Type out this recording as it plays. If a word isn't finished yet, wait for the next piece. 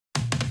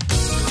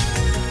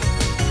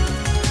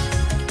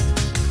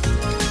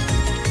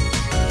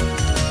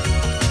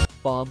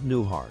Bob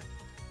Newhart,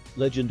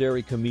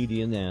 legendary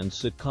comedian and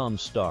sitcom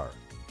star,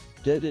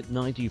 dead at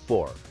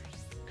 94.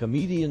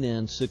 Comedian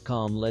and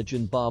sitcom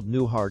legend Bob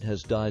Newhart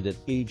has died at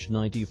age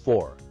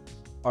 94.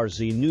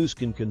 RZ News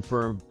can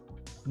confirm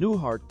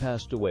Newhart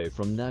passed away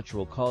from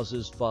natural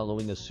causes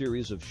following a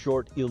series of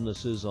short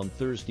illnesses on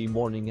Thursday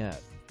morning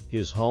at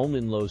his home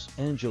in Los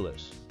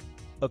Angeles,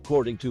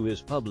 according to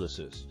his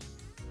publicist,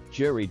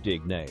 Jerry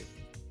Dignay.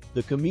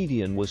 The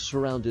comedian was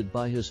surrounded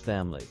by his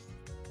family.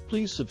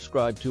 Please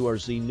subscribe to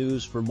RZ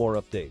News for more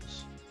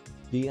updates.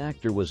 The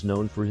actor was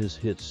known for his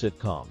hit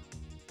sitcom,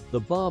 The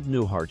Bob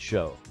Newhart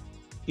Show.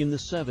 In the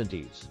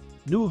 70s,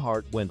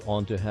 Newhart went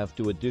on to have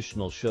two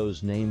additional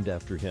shows named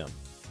after him,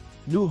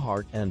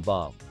 Newhart and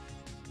Bob.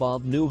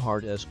 Bob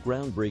Newhart's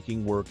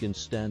groundbreaking work in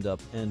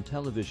stand-up and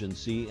television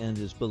and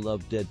his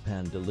beloved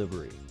deadpan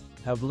delivery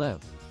have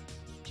left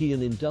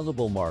an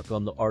indelible mark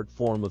on the art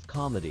form of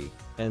comedy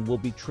and will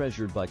be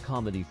treasured by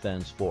comedy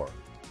fans for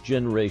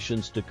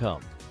generations to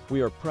come. We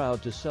are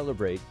proud to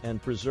celebrate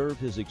and preserve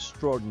his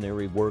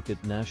extraordinary work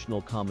at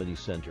National Comedy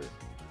Center.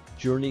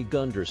 Journey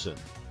Gunderson,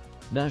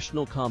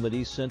 National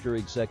Comedy Center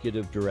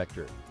Executive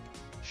Director,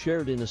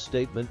 shared in a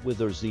statement with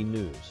RZ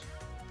News.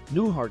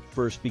 Newhart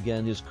first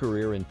began his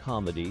career in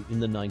comedy in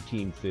the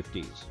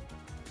 1950s.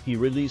 He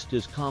released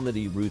his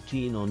comedy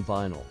routine on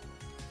vinyl,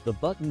 The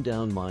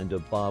Button-Down Mind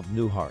of Bob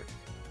Newhart,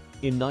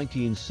 in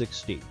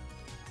 1960.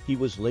 He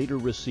was later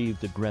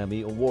received a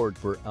Grammy Award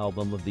for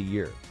Album of the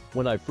Year.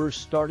 When I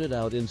first started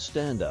out in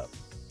stand-up,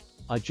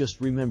 I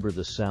just remember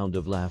the sound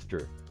of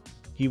laughter.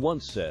 He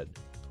once said,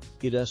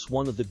 "It's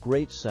one of the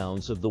great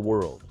sounds of the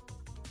world."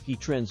 He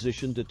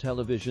transitioned to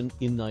television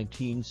in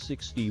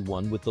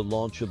 1961 with the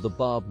launch of The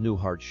Bob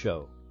Newhart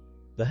Show.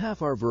 The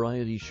half-hour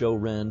variety show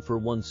ran for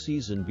one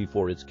season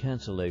before its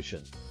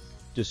cancellation,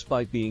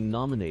 despite being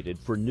nominated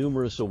for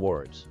numerous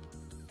awards.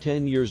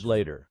 10 years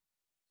later,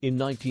 in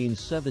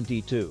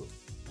 1972,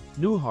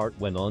 Newhart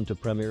went on to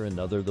premiere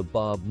another The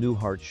Bob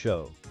Newhart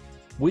Show,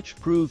 which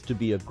proved to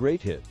be a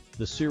great hit.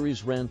 The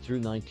series ran through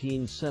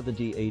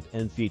 1978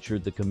 and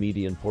featured the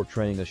comedian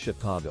portraying a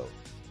Chicago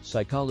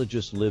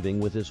psychologist living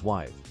with his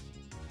wife.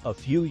 A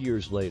few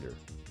years later,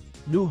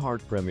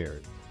 Newhart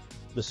premiered.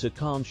 The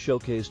sitcom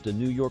showcased a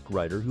New York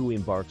writer who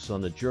embarks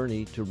on a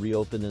journey to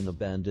reopen an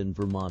abandoned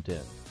Vermont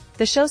inn.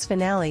 The show's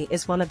finale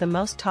is one of the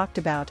most talked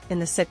about in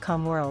the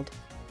sitcom world.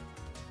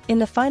 In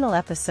the final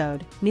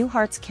episode,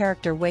 Newhart's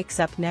character wakes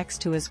up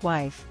next to his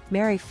wife,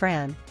 Mary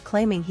Fran,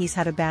 claiming he's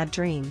had a bad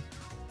dream.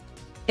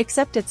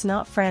 Except it's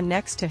not Fran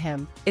next to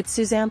him, it's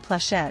Suzanne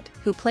Pleshette,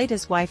 who played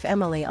his wife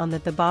Emily on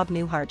The Bob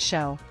Newhart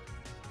Show.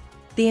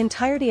 The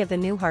entirety of The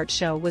Newhart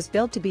Show was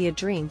billed to be a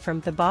dream from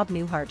The Bob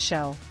Newhart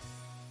Show.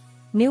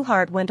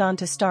 Newhart went on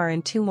to star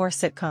in two more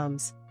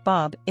sitcoms,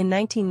 Bob, in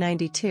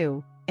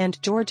 1992,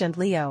 and George and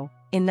Leo,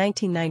 in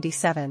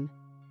 1997.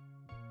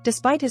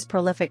 Despite his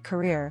prolific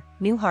career,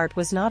 Newhart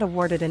was not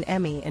awarded an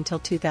Emmy until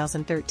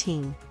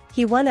 2013.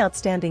 He won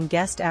Outstanding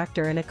Guest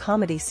Actor in a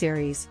Comedy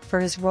Series for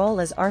his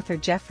role as Arthur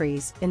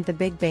Jeffries in The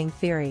Big Bang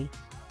Theory.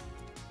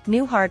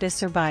 Newhart is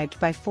survived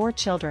by 4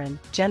 children,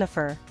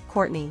 Jennifer,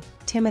 Courtney,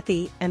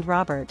 Timothy, and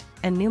Robert,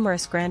 and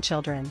numerous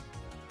grandchildren.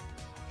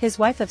 His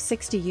wife of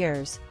 60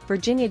 years,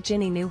 Virginia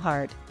Ginny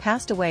Newhart,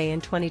 passed away in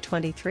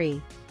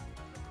 2023.